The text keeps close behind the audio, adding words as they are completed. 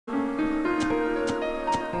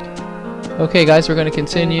Okay guys, we're going to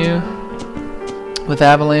continue with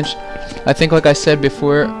Avalanche. I think like I said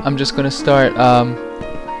before, I'm just going to start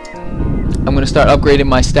upgrading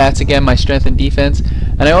my stats again, my strength and defense.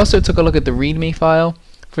 And I also took a look at the readme file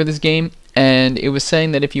for this game, and it was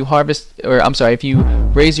saying that if you if you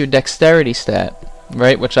raise your dexterity stat,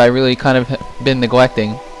 right, which I really kind of been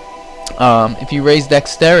neglecting, if you raise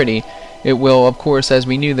dexterity, it will, of course, as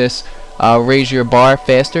we knew this, raise your bar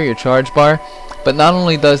faster, your charge bar. But not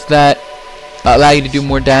only does that allow you to do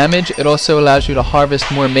more damage, it also allows you to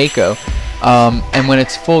harvest more Mako. And when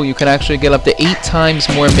it's full, you can actually get up to 8 times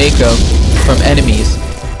more Mako from enemies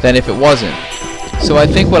than if it wasn't. So I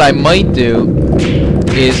think what I might do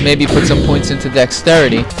is maybe put some points into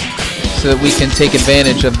dexterity so that we can take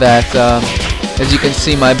advantage of that. As you can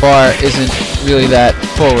see, my bar isn't really that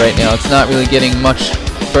full right now. It's not really getting much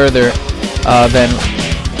further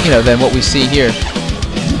than what we see here.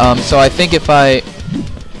 So I think if I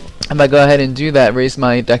go ahead and do that, raise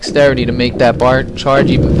my dexterity to make that bar charge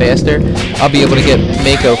even faster, I'll be able to get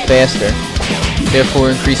Mako faster, therefore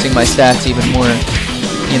increasing my stats even more,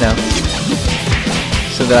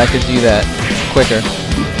 so that I could do that quicker.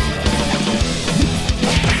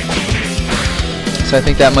 So I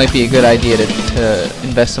think that might be a good idea to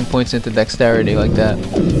invest some points into dexterity like that.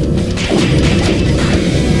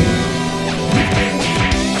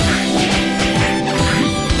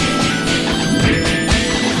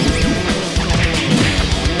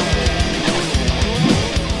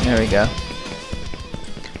 There we go.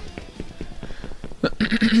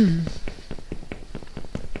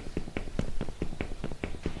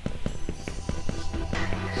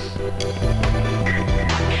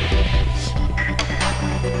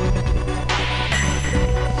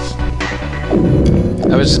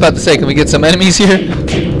 I was just about to say, can we get some enemies here?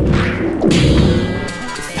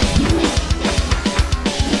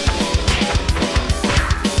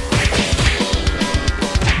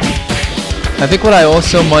 I think what I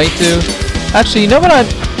also might do, actually, you know what,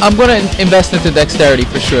 I'm going to invest into dexterity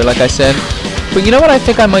for sure, like I said. But you know what I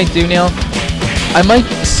think I might do now? I might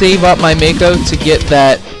save up my Mako to get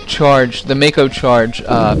that charge, the Mako charge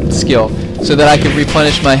skill, so that I can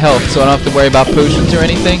replenish my health, so I don't have to worry about potions or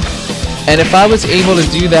anything. And if I was able to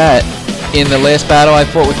do that in the last battle I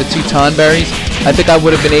fought with the 2 Tonberries, I think I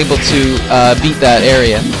would have been able to beat that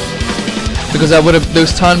area. Because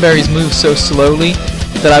those Tonberries move so slowly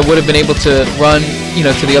that I would have been able to run,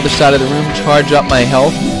 to the other side of the room, charge up my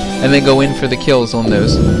health, and then go in for the kills on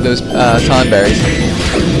those Tonberries.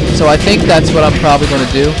 So I think that's what I'm probably going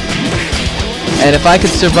to do. And if I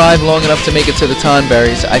could survive long enough to make it to the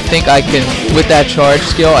Tonberries, I think I can, with that charge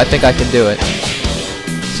skill, I think I can do it.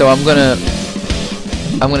 So I'm gonna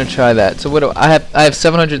try that. So what do I have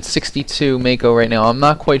 762 Mako right now. I'm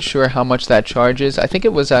not quite sure how much that charge is. I think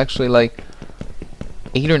it was actually like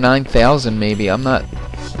 8 or 9,000 maybe. I'm not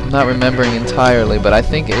remembering entirely, but I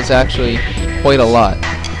think it was actually quite a lot.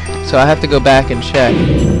 So I have to go back and check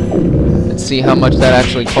and see how much that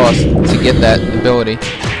actually costs to get that ability.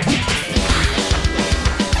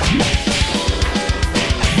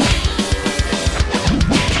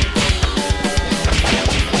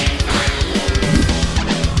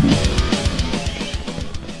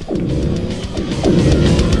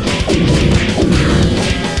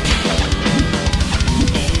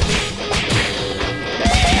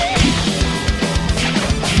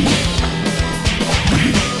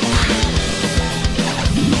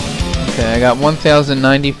 I got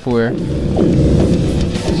 1,094.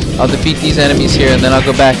 I'll defeat these enemies here, and then I'll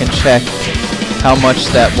go back and check how much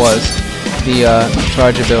that was, the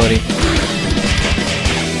charge ability.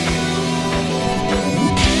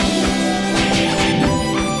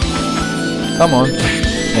 Come on.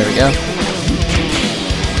 There we go.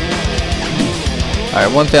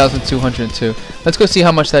 Alright, 1,202. Let's go see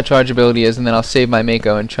how much that charge ability is, and then I'll save my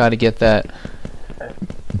Mako and try to get that.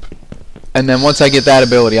 And then once I get that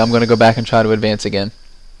ability, I'm going to go back and try to advance again.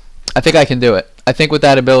 I think I can do it. I think with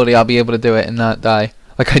that ability, I'll be able to do it and not die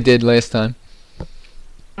like I did last time.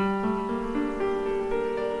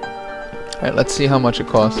 Alright, let's see how much it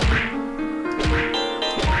costs.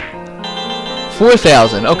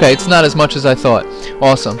 4,000. Okay, it's not as much as I thought.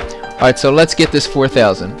 Awesome. Alright, so let's get this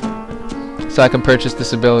 4,000. So I can purchase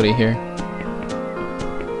this ability here.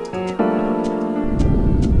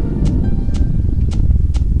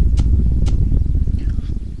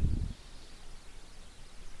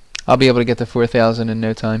 I'll be able to get to 4,000 in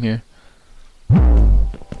no time here.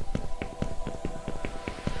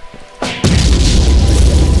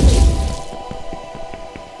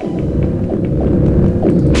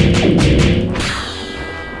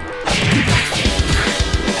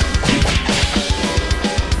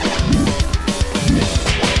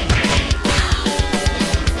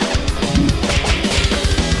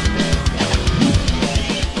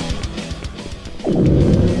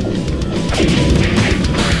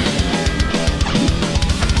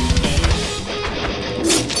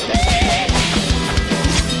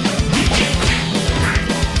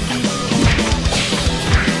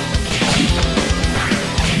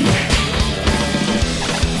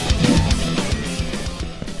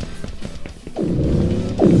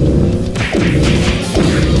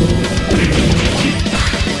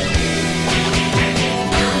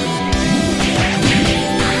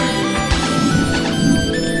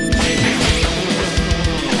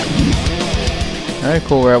 Alright,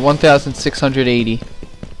 cool. We're at 1,680.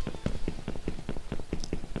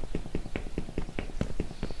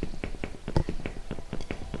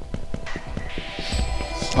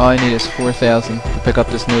 All I need is 4,000 to pick up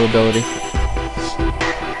this new ability.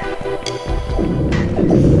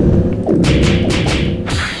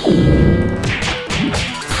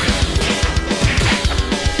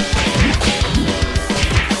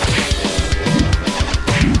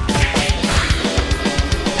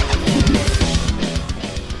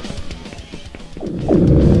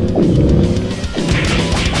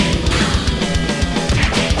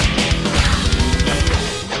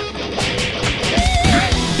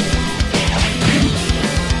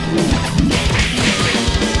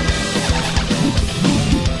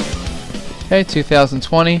 Okay,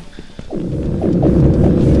 2020.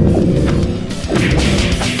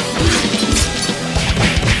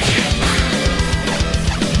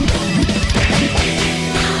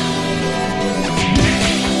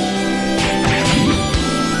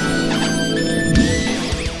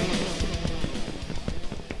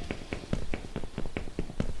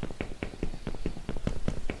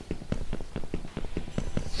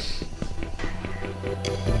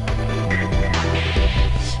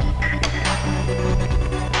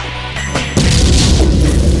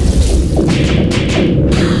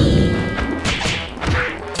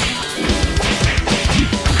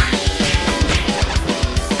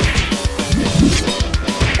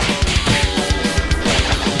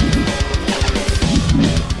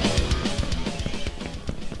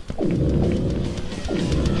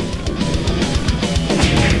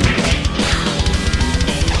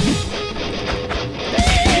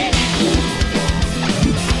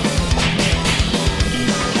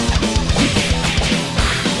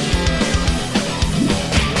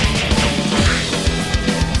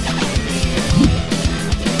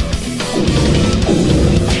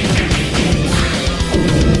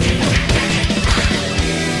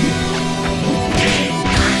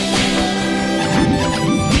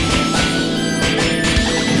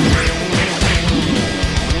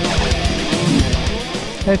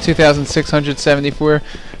 Okay, 2,674.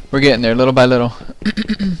 We're getting there little by little.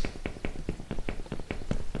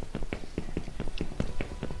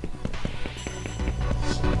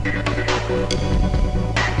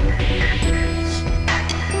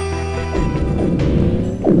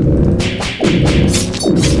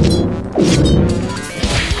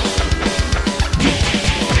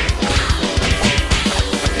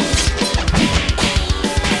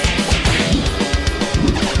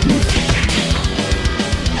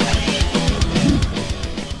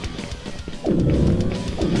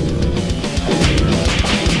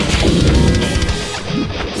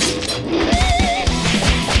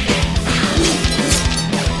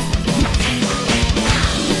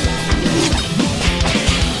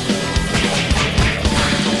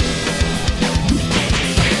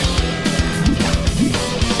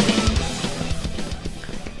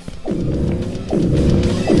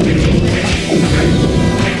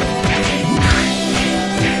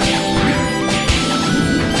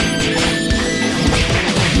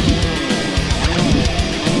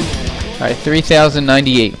 Alright,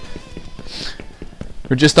 3,098.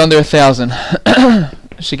 We're just under 1,000.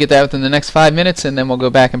 Should get that within the next 5 minutes, and then we'll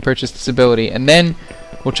go back and purchase this ability, and then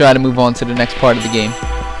we'll try to move on to the next part of the game.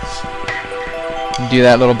 Do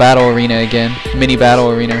that little battle arena again, mini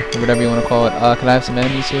battle arena, or whatever you want to call it. Can I have some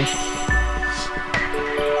enemies here?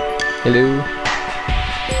 Hello.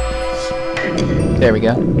 There we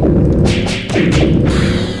go.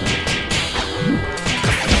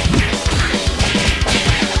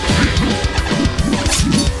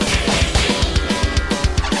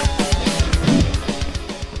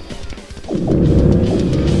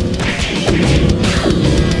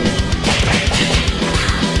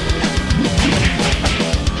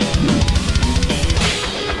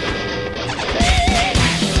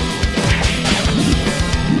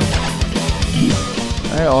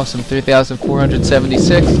 Alright, awesome.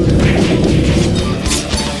 3,476.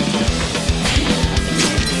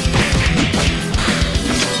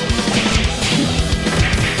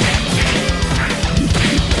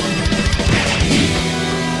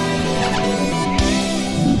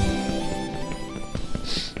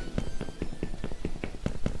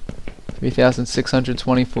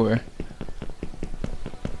 $3,624.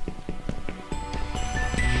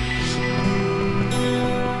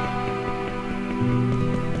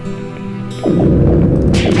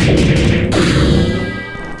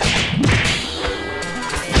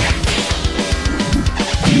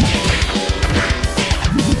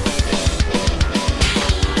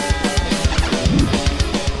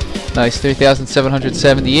 Nice,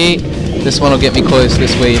 3,778. This one will get me close,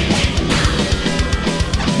 this wave.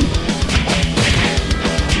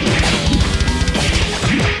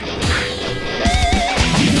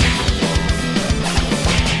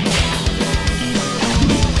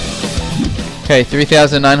 Okay,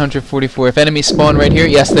 3,944. If enemies spawn right here,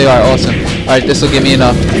 yes they are. Awesome. Alright, this will give me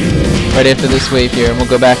enough right after this wave here, and we'll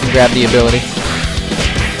go back and grab the ability.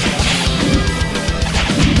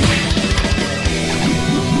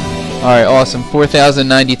 Alright, awesome.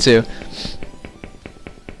 4,092.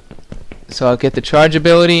 So I'll get the charge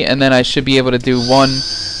ability, and then I should be able to do one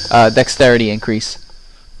dexterity increase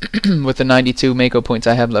with the 92 Mako points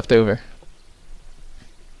I have left over.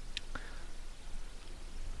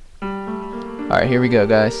 Alright, here we go,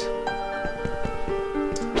 guys.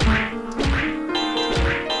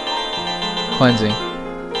 Cleansing.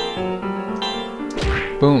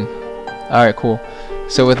 Boom. Alright, cool.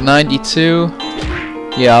 So with 92,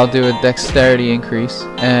 yeah, I'll do a dexterity increase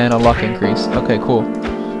and a luck increase. Okay, cool.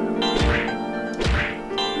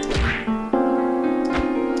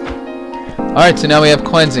 Alright, so now we have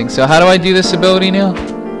cleansing. So how do I do this ability now?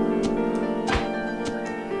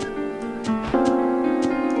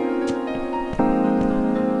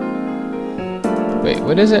 Wait,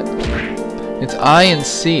 what is it? It's I and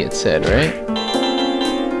C, it said, right?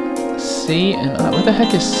 C and I. What the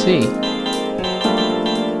heck is C?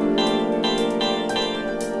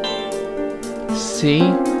 C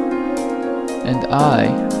and I.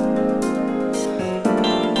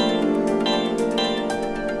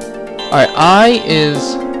 Alright, I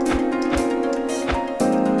is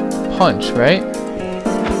punch, right?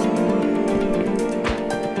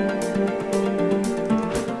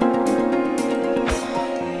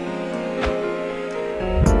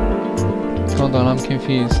 Hold on, I'm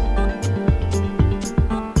confused.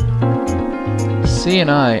 C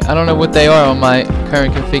and I don't know what they are on my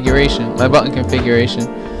current configuration, my button configuration.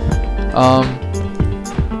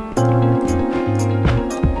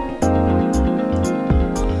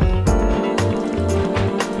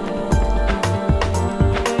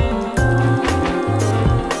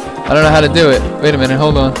 I don't know how to do it. Wait a minute,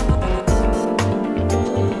 hold on.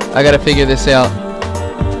 I gotta figure this out.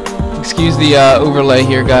 Excuse the overlay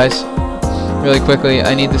here, guys. Really quickly,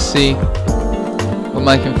 I need to see what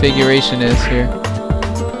my configuration is here.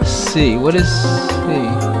 C, what is C?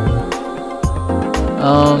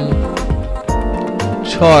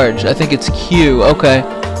 Charge, I think it's Q, okay.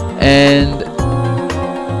 And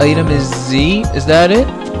item is Z, is that it?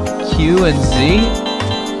 Q and Z?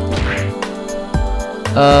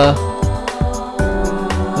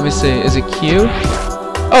 Let me see, is it Q?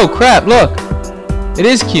 Oh crap, look! It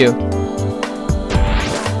is Q.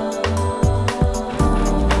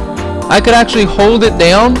 I could actually hold it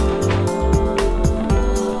down.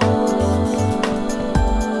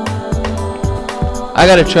 I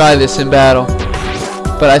gotta try this in battle.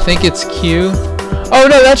 But I think it's Q. Oh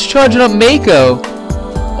no, that's charging up Mako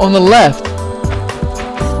on the left.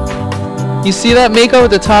 You see that Mako at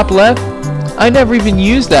the top left? I never even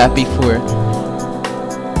used that before.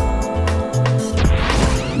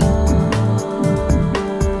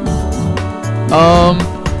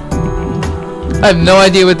 I have no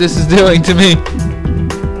idea what this is doing to me.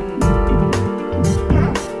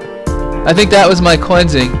 I think that was my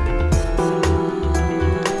cleansing.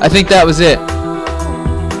 I think that was it.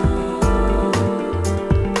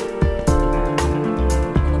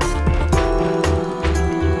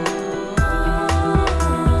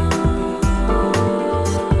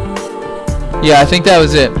 Yeah, I think that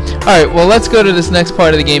was it. Alright, well let's go to this next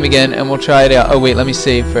part of the game again and we'll try it out. Oh wait, let me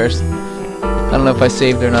save first. I don't know if I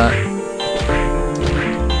saved or not.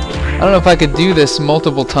 I don't know if I could do this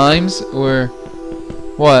multiple times or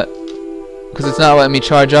what. Because it's not letting me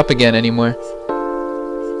charge up again anymore.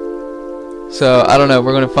 So, I don't know.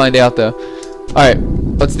 We're going to find out though. Alright,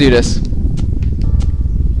 let's do this.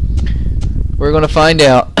 We're going to find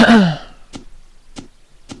out.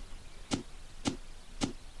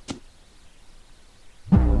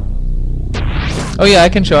 Oh yeah, I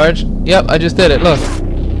can charge. Yep, I just did it. Look.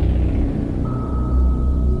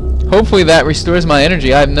 Hopefully that restores my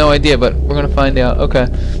energy. I have no idea, but we're going to find out. Okay.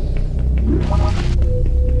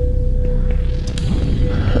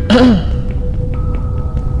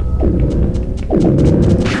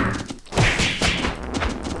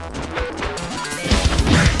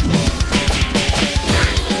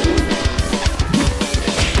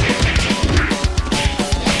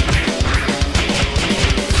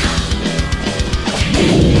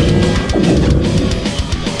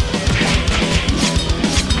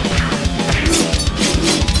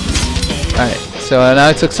 Alright, so now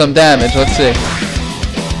I took some damage. Let's see.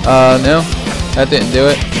 No, that didn't do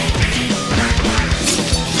it.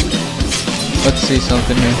 Let's see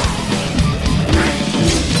something here.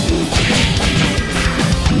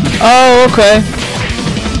 Oh, okay.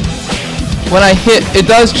 When I hit, it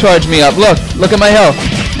does charge me up. Look at my health.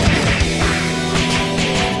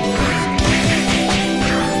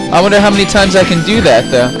 I wonder how many times I can do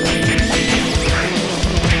that though.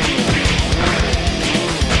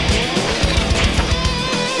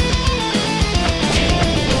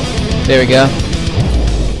 There we go.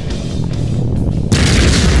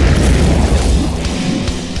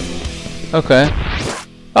 Okay.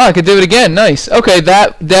 Oh, I could do it again. Nice. Okay,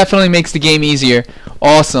 that definitely makes the game easier.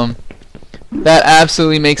 Awesome. That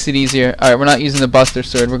absolutely makes it easier. Alright, we're not using the Buster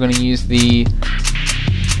Sword. We're going to use the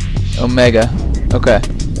Omega. Okay.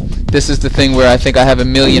 This is the thing where I think I have a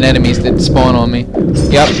million enemies that spawn on me.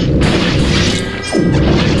 Yep.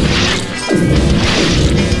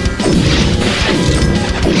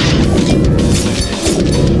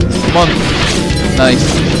 Come on.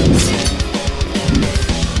 Nice.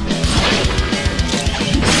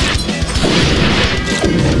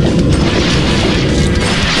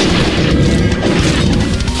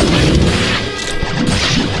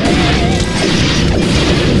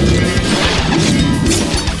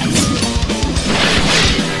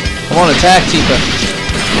 Come on, attack, Tifa.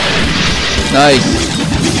 Nice.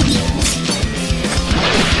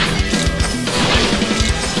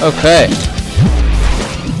 Okay.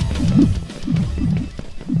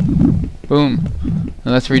 Boom.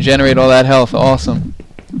 And let's regenerate all that health. Awesome.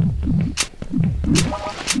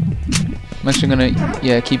 I'm actually gonna,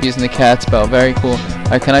 yeah, keep using the cat spell. Very cool.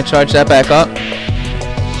 Alright, can I charge that back up?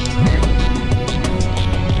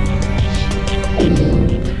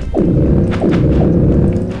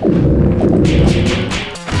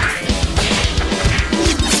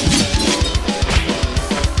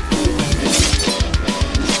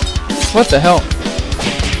 What the hell?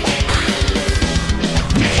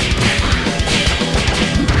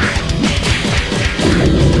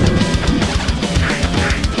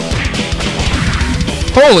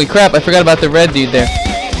 Holy crap, I forgot about the red dude there.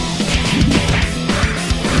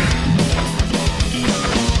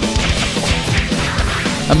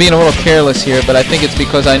 I'm being a little careless here, but I think it's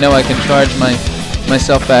because I know I can charge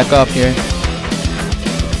myself back up here.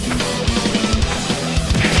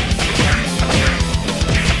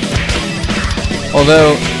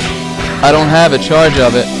 Although, I don't have a charge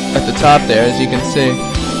of it at the top there, as you can see.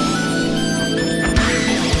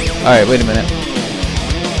 Alright, wait a minute.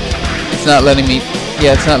 It's not letting me...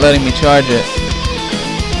 Yeah, it's not letting me charge it.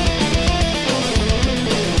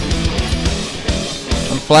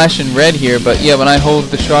 I'm flashing red here, but yeah, when I hold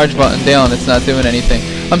the charge button down, it's not doing anything.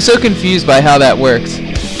 I'm so confused by how that works.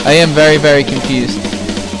 I am very, very confused.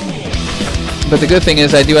 But the good thing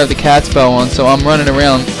is I do have the cat spell on, so I'm running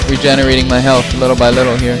around regenerating my health little by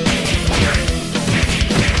little here.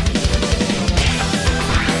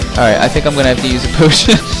 Alright, I think I'm going to have to use a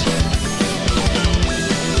potion.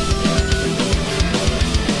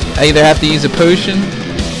 I either have to use a potion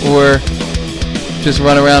or just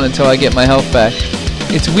run around until I get my health back.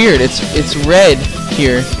 It's weird, it's red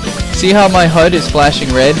here. See how my HUD is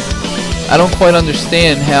flashing red? I don't quite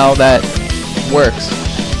understand how that works.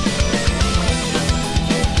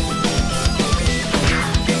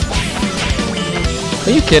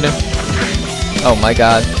 Are you kidding? Oh my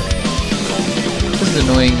god. This is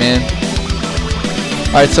annoying, man.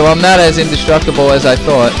 Alright, so I'm not as indestructible as I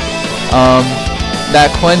thought. That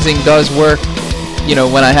cleansing does work, you know,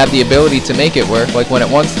 when I have the ability to make it work, like when it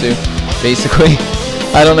wants to, basically.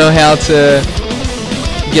 I don't know how to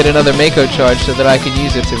get another Mako charge so that I can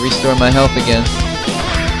use it to restore my health again.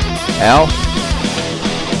 Ow.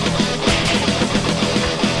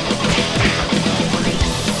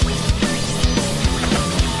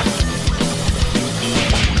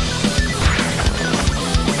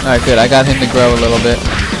 Alright, good. I got him to grow a little bit.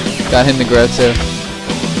 Got him to grow too.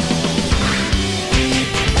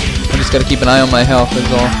 I just gotta keep an eye on my health,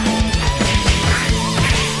 is all.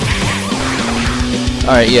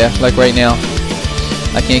 Alright, yeah, like right now.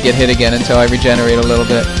 I can't get hit again until I regenerate a little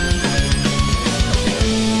bit.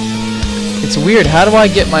 It's weird. How do I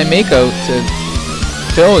get my Mako to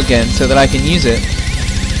fill again so that I can use it?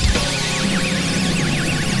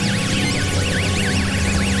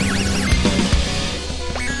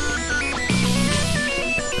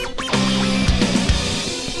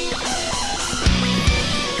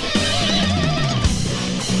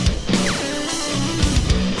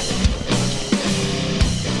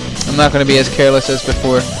 I'm not going to be as careless as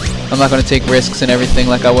before. I'm not going to take risks and everything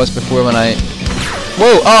like I was before when I...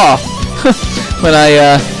 Whoa! Oh! When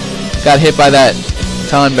I got hit by that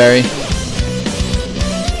Tonberry.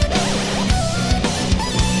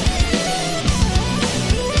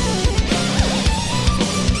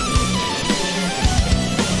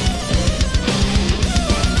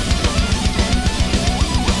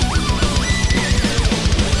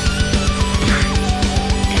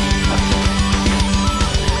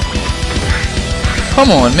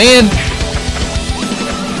 Come on, man.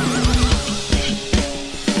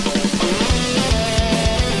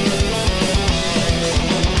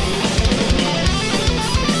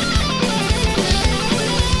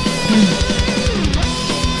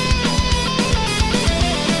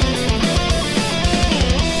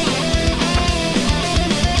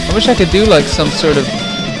 I wish I could do like some sort of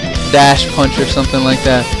dash punch or something like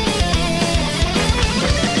that.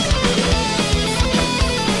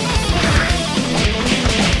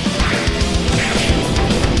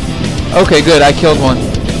 Okay, good. I killed one.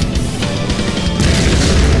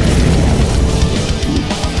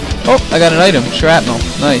 Oh, I got an item. Shrapnel.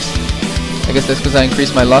 Nice. I guess that's because I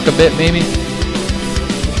increased my luck a bit, maybe?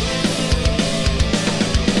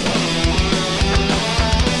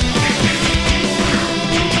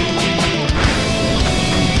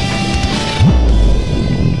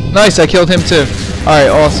 Nice, I killed him too. Alright,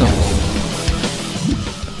 awesome.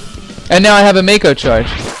 And now I have a Mako charge.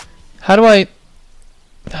 How do I...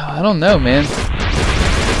 Oh, I don't know, man.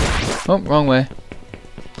 Oh, wrong way.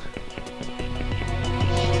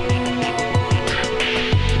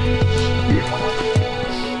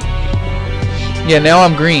 Yeah, now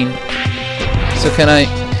I'm green. So can I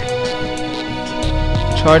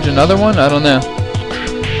charge another one? I don't know.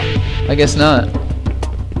 I guess not.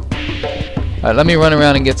 Alright, let me run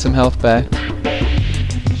around and get some health back.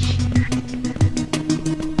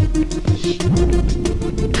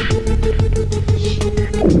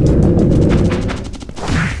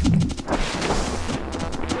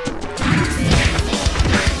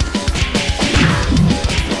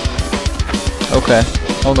 Okay,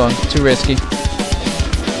 hold on, too risky.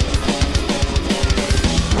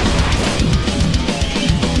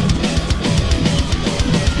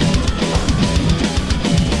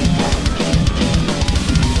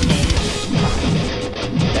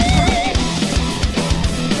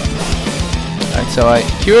 So I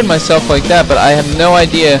cured myself like that, but I have no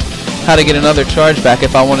idea how to get another charge back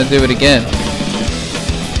if I want to do it again.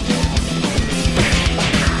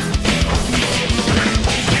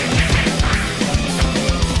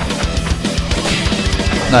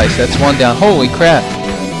 Nice, that's one down. Holy crap.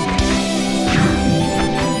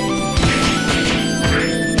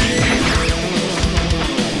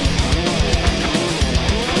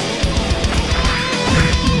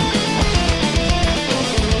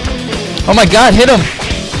 Oh my god, hit him!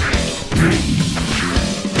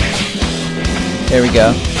 There we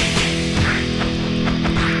go.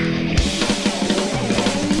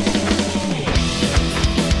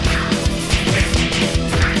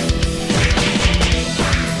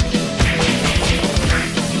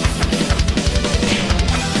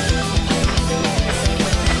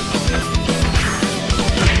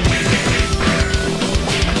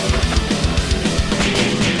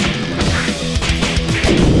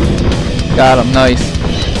 Got him, nice.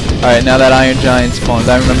 Alright, now that Iron Giant spawns.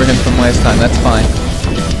 I remember him from last time, that's fine.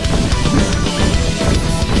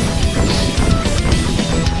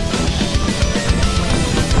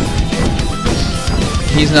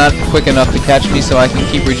 He's not quick enough to catch me, so I can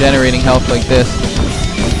keep regenerating health like this.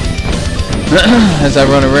 As I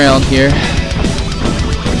run around here.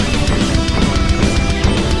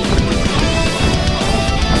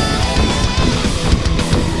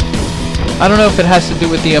 I don't know if it has to do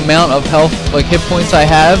with the amount of health, like hit points I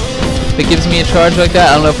have that gives me a charge like that.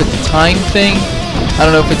 I don't know if it's a time thing. I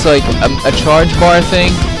don't know if it's like a charge bar thing.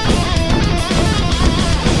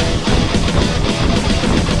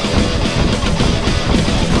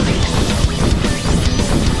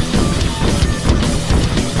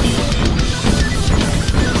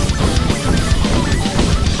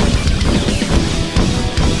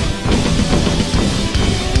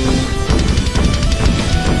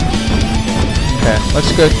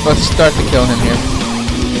 Let's start to kill him here.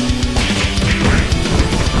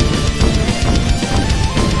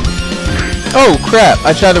 Oh crap,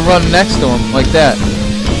 I tried to run next to him like that.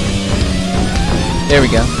 There we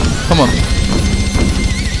go. Come on.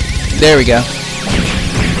 There we go.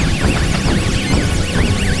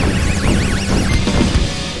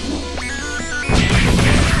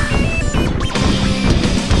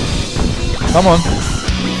 Come on.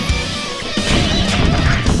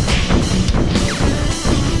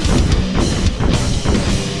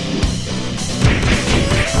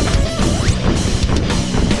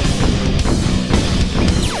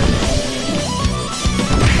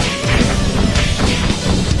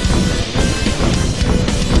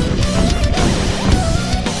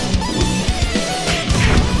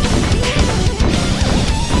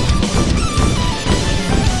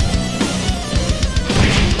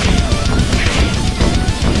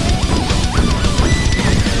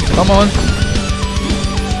 Come on.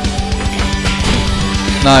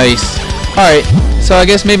 Nice. Alright, so I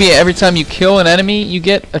guess maybe every time you kill an enemy, you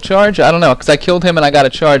get a charge? I don't know, because I killed him and I got a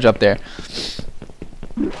charge up there.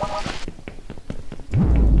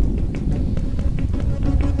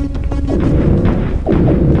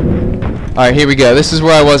 Alright, here we go. This is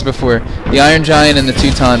where I was before. The Iron Giant and the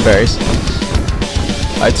 2 Tonberries.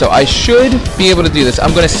 Alright, so I should be able to do this.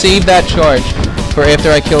 I'm going to save that charge for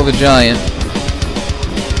after I kill the Giant.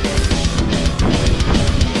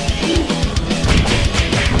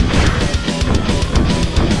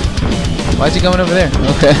 Why is he going over there?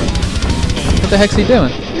 Okay. What the heck's he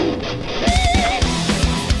doing?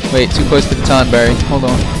 Wait, too close to the Tonberry. Hold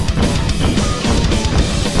on.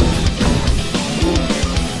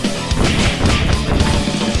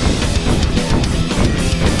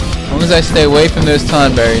 As long as I stay away from those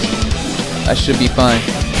Tonberries, I should be fine.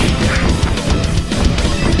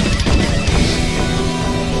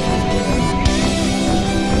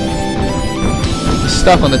 He's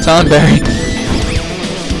stuck on the Tonberry.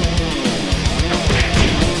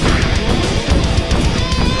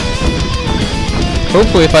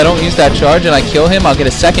 Hopefully if I don't use that charge and I kill him, I'll get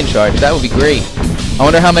a second charge. That would be great. I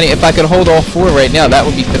wonder how many, if I could hold all 4 right now, that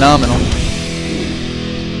would be phenomenal.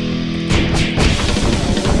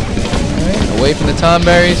 Alright, away from the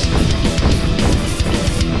Tonberries.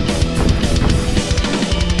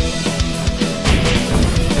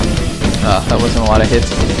 Ah, that wasn't a lot of hits.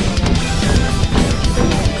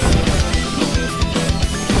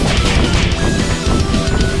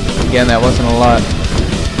 Again, that wasn't a lot.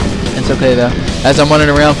 It's okay though. As I'm running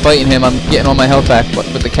around fighting him, I'm getting all my health back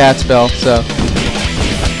with the cat spell, so.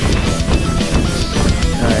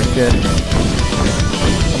 Alright, good.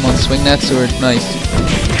 Come on, swing that sword. Nice.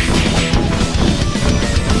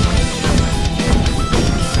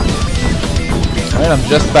 Alright, I'm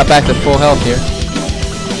just about back to full health here.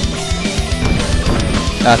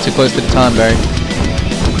 Ah, too close to the Tonberry.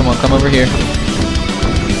 Come on, come over here.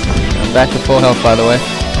 I'm back to full health, by the way.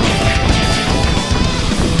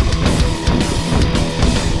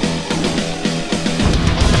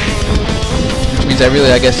 I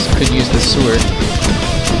really, I guess, could use the sword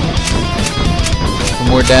for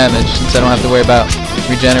more damage since I don't have to worry about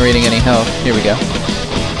regenerating any health. Here we go.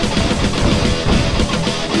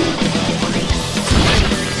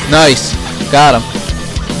 Nice! Got him.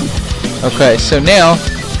 Okay, so now,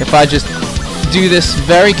 if I just do this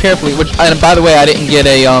very carefully, which, and by the way, I didn't get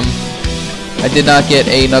a, I did not get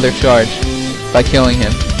another charge by killing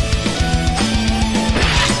him.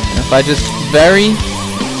 If I just very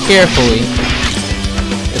carefully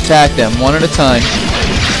attack them one at a time.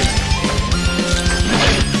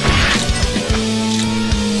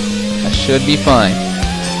 I should be fine.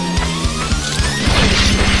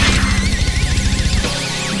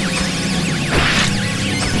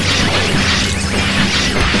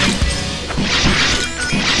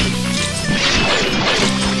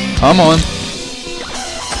 Come on.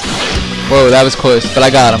 Whoa, that was close, but I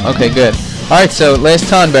got him. Okay, good. Alright, so last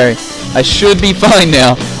Tonberry. I should be fine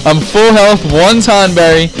now. I'm full health, 1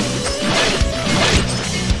 Tonberry.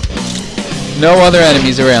 No other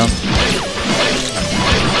enemies around.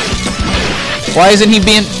 Why isn't he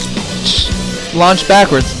being launched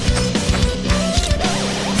backwards?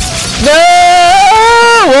 No!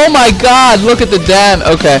 Oh my god, look at the damn.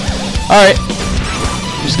 Okay. Alright.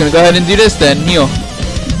 I'm just gonna go ahead and do this then. Heal.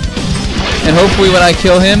 And hopefully when I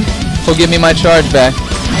kill him, he'll give me my charge back.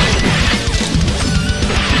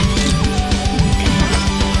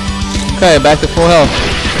 Okay, back to full health.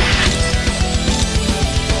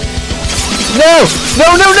 No!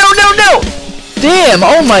 No, no, no, no, no! Damn,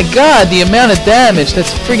 oh my god, the amount of damage.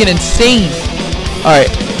 That's friggin' insane.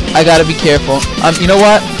 Alright, I gotta be careful. You know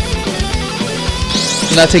what?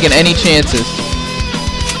 I'm not taking any chances.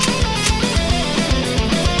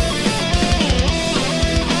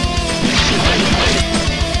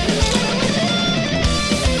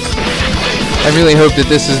 I really hope that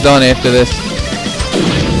this is done after this.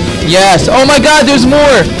 Yes! Oh my god, there's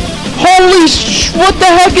more! Holy sh... What the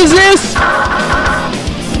heck is this?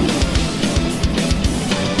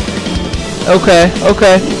 Okay,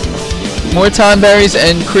 okay. More Tonberries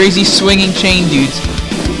and crazy swinging chain dudes.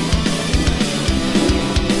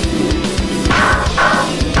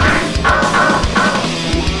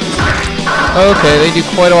 Okay, they do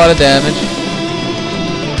quite a lot of damage.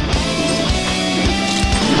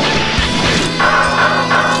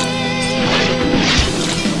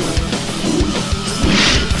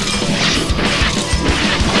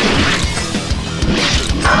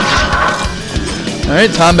 Alright,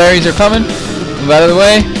 Tonberries are coming. Move out of the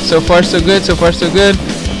way. So far so good, so far so good.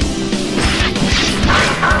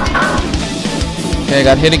 Okay, I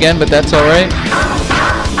got hit again, but that's alright.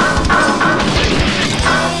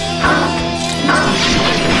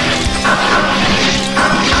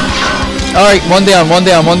 Alright, one down, one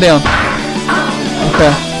down, one down.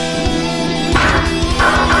 Okay.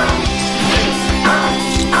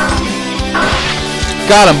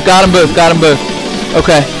 Got him both, got them both.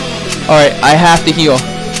 Okay. Alright, I have to heal.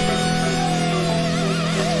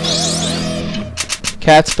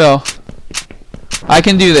 Cat spell. I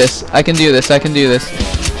can do this. I can do this. I can do this.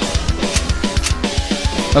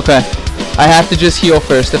 Okay. I have to just heal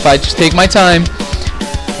first. If I just take my time.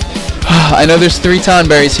 I know there's 3 ton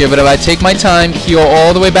berries here, but if I take my time, heal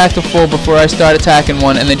all the way back to full before I start attacking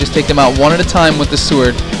one, and then just take them out one at a time with the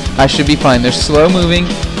sword, I should be fine. They're slow moving.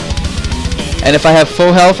 And if I have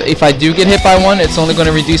full health, if I do get hit by one, it's only going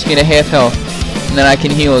to reduce me to half health. And then I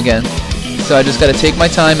can heal again. So I just got to take my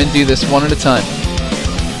time and do this one at a time.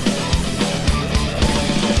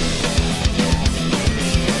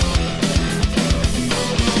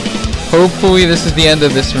 Hopefully this is the end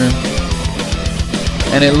of this room.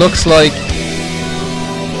 And it looks like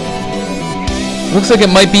it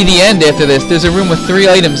might be the end after this. There's a room with 3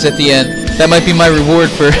 items at the end. That might be my reward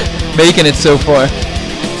for making it so far.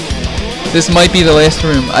 This might be the last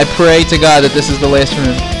room. I pray to God that this is the last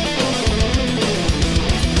room.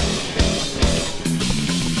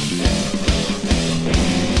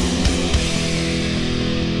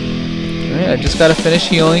 Alright, I just gotta finish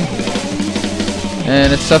healing.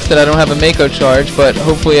 And it sucks that I don't have a Mako charge, but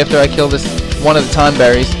hopefully after I kill this one of the time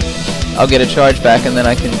berries, I'll get a charge back and then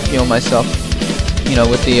I can heal myself, you know,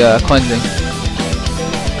 with the cleansing.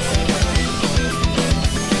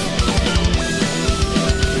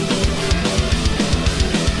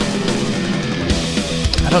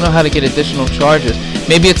 I don't know how to get additional charges.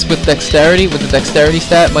 Maybe it's with dexterity. With the dexterity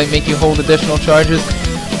stat might make you hold additional charges.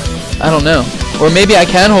 I don't know. Or maybe I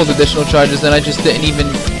can hold additional charges and I just didn't even,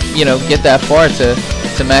 you know, get that far to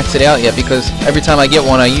max it out yet, because every time I get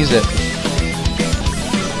one I use it.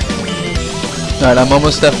 Alright, I'm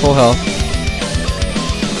almost at full health.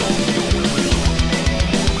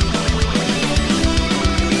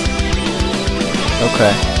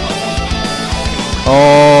 Okay.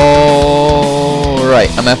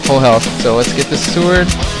 Alright, I'm at full health. So let's get the sword.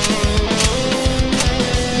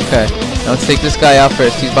 Okay. Now let's take this guy out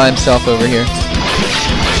first. He's by himself over here.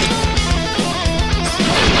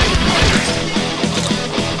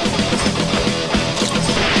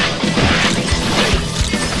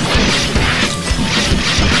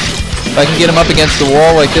 If I can get him up against the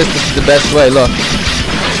wall like this, this is the best way. Look.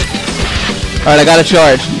 Alright, I got a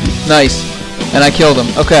charge. Nice. And I killed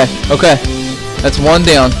him. Okay. Okay. That's one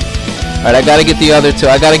down. Alright, I gotta get the other 2.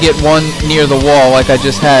 I gotta get one near the wall like I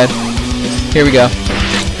just had. Here we go.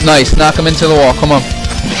 Nice. Knock him into the wall. Come on.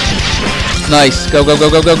 Nice. Go, go,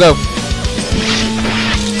 go, go, go, go.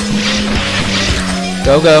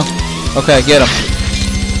 Go, go. Okay, get him.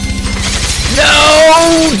 No!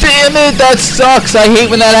 Damn it! That sucks! I hate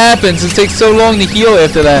when that happens. It takes so long to heal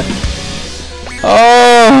after that.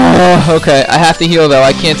 Oh, okay. I have to heal though.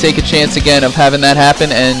 I can't take a chance again of having that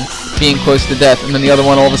happen and being close to death, and then the other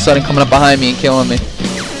one all of a sudden coming up behind me and killing me.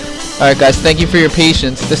 Alright guys, thank you for your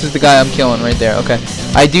patience. This is the guy I'm killing right there. Okay.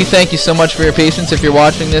 I do thank you so much for your patience. If you're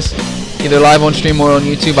watching this, either live on stream or on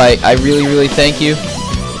YouTube, I really, really thank you.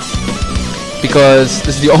 Because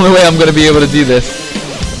this is the only way I'm going to be able to do this.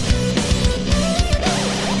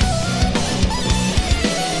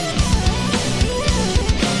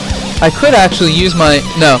 I could actually use my...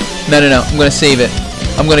 No. I'm going to save it.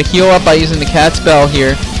 I'm going to heal up by using the cat spell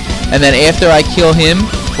here. And then after I kill him,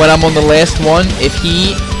 when I'm on the last one, if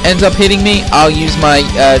he ends up hitting me, I'll use my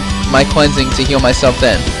my cleansing to heal myself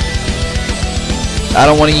then. I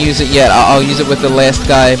don't want to use it yet. I'll use it with the last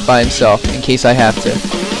guy by himself in case I have to.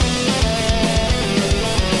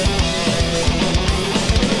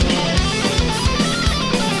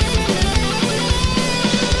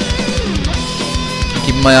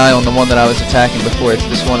 Keeping my eye on the one that I was attacking before. It's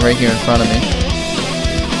this one right here in front of me.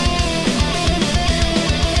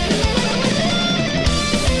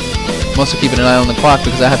 I'm also keeping an eye on the clock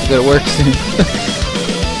because I have to go to work soon.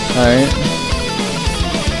 Alright.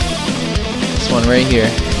 This one right here.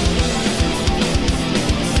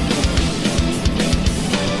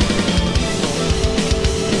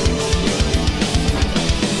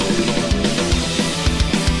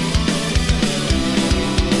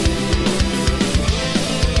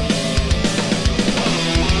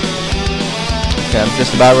 Okay, I'm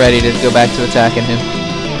just about ready to go back to attacking him.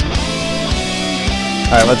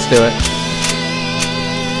 Alright, let's do it.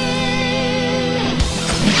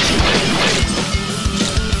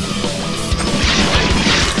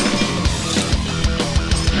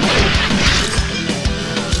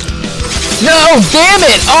 No! Damn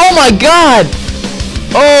it! Oh my god!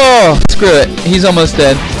 Oh! Screw it. He's almost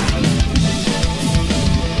dead.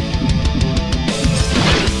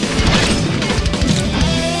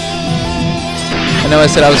 know I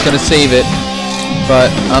said I was going to save it, but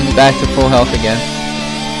I'm back to full health again.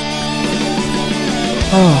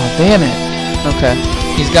 Oh, damn it. Okay.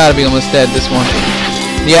 He's got to be almost dead, this one.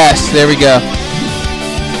 Yes, there we go.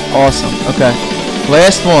 Awesome. Okay.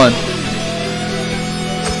 Last one.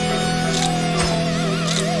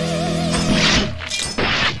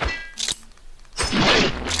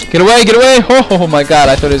 Get away, get away! Oh my god,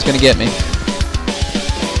 I thought it was going to get me.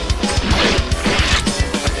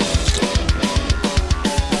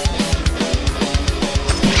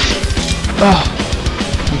 Oh,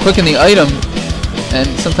 I'm clicking the item, and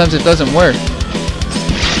sometimes it doesn't work.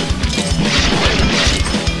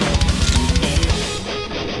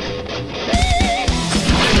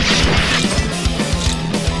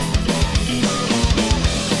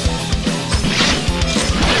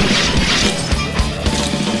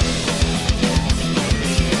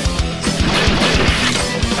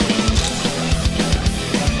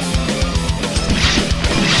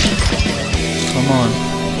 Come on.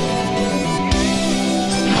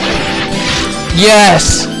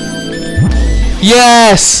 Yes!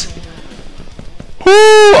 Yes! Woo!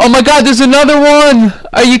 Oh my god, there's another one!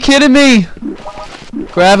 Are you kidding me?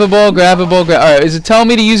 Grabbable, grabbable, alright, is it telling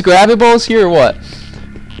me to use grabbables here or what?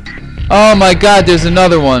 Oh my god, there's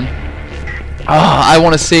another one. Oh, I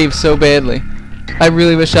want to save so badly. I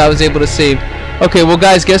really wish I was able to save. Okay, well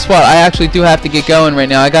guys, guess what? I actually do have to get going right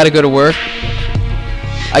now. I gotta go to work.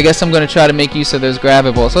 I guess I'm gonna try to make use of those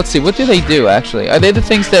grabbables. Let's see, what do they do actually? Are they the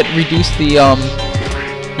things that reduce the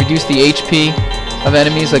HP of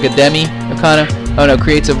enemies, like a demi, or kind of? Oh no,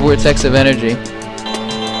 creates a vortex of energy.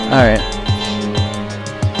 All right.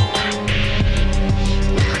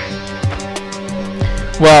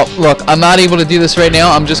 Well, look, I'm not able to do this right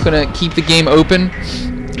now. I'm just gonna keep the game open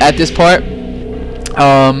at this part,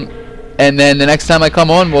 and then the next time I come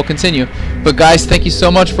on, we'll continue. But guys, thank you so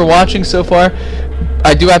much for watching so far.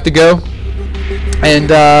 I do have to go,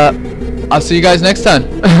 and I'll see you guys next time.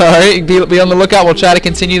 Alright, be on the lookout. We'll try to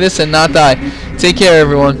continue this and not die. Take care,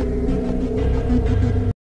 everyone.